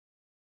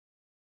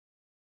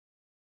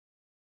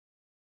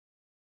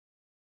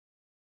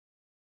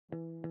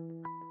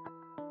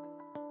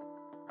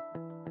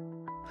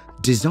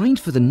Designed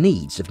for the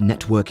needs of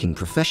networking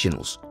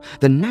professionals,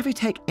 the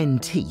NaviTEK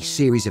NT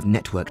series of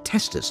network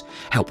testers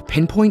help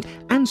pinpoint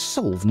and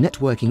solve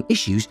networking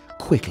issues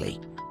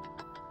quickly.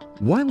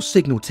 While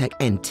SignalTech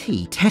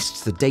NT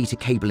tests the data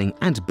cabling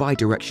and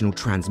bidirectional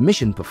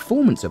transmission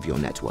performance of your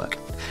network,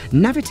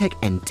 NaviTEK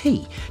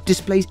NT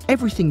displays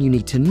everything you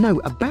need to know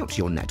about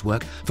your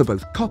network for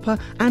both copper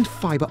and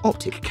fiber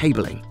optic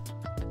cabling.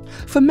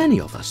 For many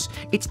of us,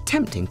 it's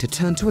tempting to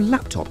turn to a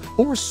laptop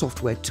or a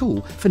software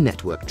tool for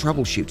network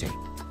troubleshooting.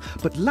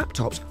 But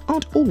laptops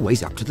aren't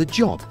always up to the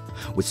job,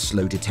 with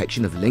slow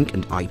detection of link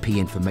and IP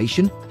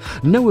information,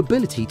 no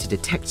ability to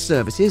detect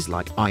services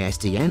like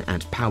ISDN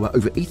and Power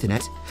over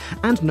Ethernet,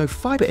 and no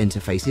fiber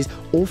interfaces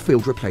or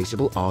field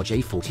replaceable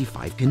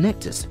RJ45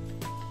 connectors.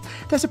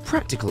 There's a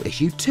practical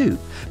issue too,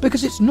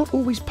 because it's not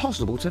always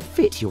possible to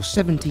fit your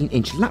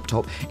 17-inch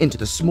laptop into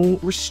the small,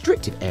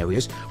 restricted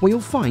areas where you'll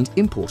find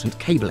important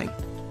cabling.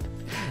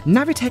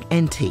 NaviTEK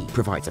NT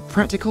provides a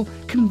practical,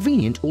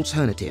 convenient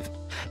alternative: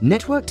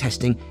 network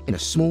testing in a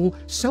small,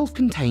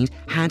 self-contained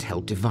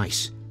handheld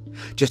device.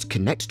 Just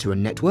connect to a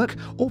network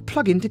or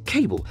plug into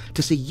cable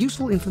to see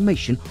useful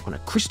information on a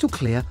crystal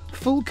clear,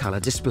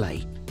 full-color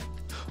display.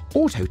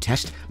 Auto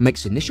Test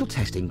makes initial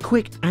testing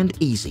quick and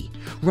easy,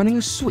 running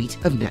a suite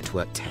of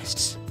network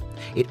tests.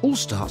 It all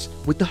starts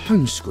with the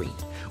home screen,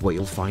 where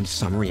you'll find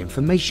summary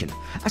information,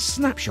 a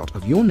snapshot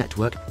of your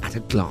network at a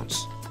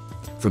glance.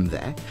 From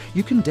there,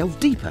 you can delve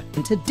deeper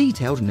into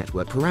detailed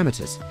network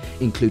parameters,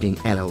 including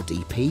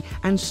LLDP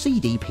and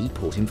CDP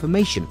port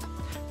information,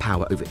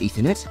 Power over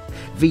Ethernet,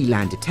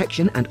 VLAN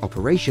detection and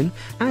operation,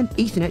 and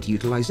Ethernet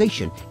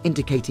utilization,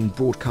 indicating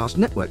broadcast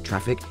network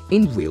traffic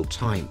in real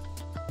time.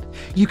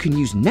 You can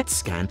use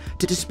NetScan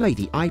to display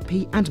the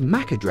IP and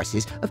MAC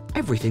addresses of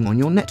everything on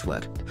your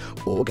network,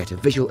 or get a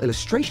visual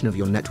illustration of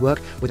your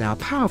network with our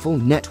powerful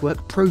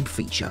Network Probe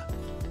feature.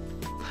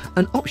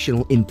 An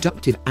optional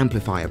inductive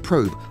amplifier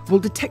probe will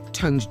detect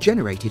tones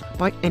generated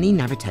by any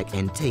NaviTEK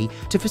NT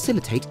to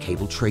facilitate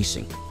cable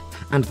tracing,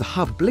 and the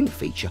Hub Blink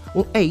feature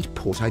will aid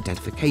port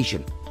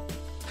identification.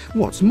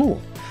 What's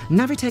more,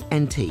 NaviTEK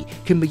NT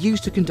can be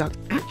used to conduct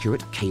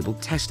accurate cable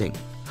testing.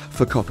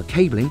 For copper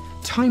cabling,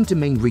 time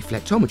domain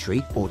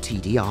reflectometry, or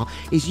TDR,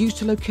 is used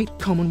to locate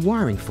common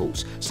wiring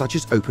faults such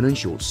as open and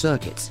short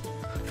circuits.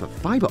 For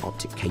fiber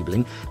optic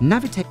cabling,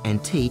 NaviTEK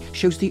NT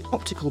shows the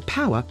optical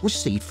power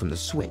received from the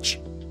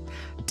switch.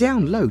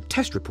 Download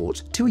test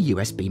reports to a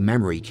USB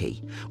memory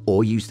key,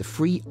 or use the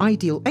free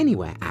Ideal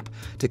Anywhere app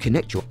to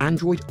connect your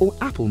Android or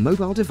Apple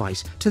mobile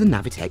device to the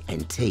NaviTEK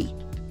NT.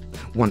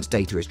 Once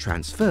data is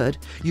transferred,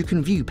 you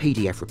can view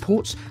PDF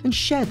reports and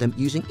share them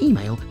using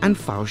email and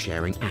file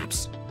sharing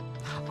apps.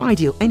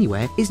 Ideal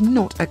Anywhere is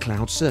not a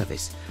cloud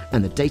service,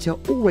 and the data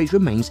always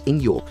remains in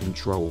your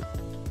control.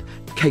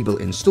 Cable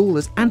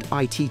installers and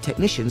IT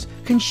technicians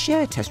can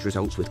share test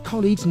results with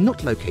colleagues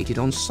not located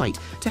on site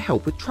to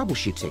help with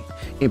troubleshooting,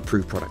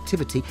 improve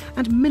productivity,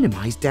 and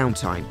minimize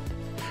downtime.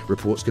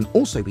 Reports can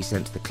also be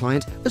sent to the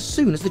client as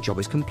soon as the job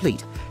is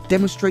complete,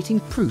 demonstrating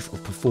proof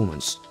of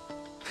performance.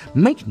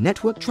 Make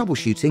network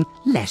troubleshooting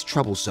less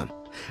troublesome.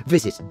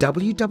 Visit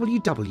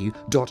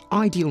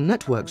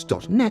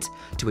www.idealnetworks.net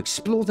to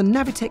explore the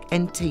NaviTEK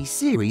NT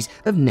series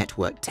of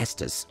network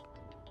testers.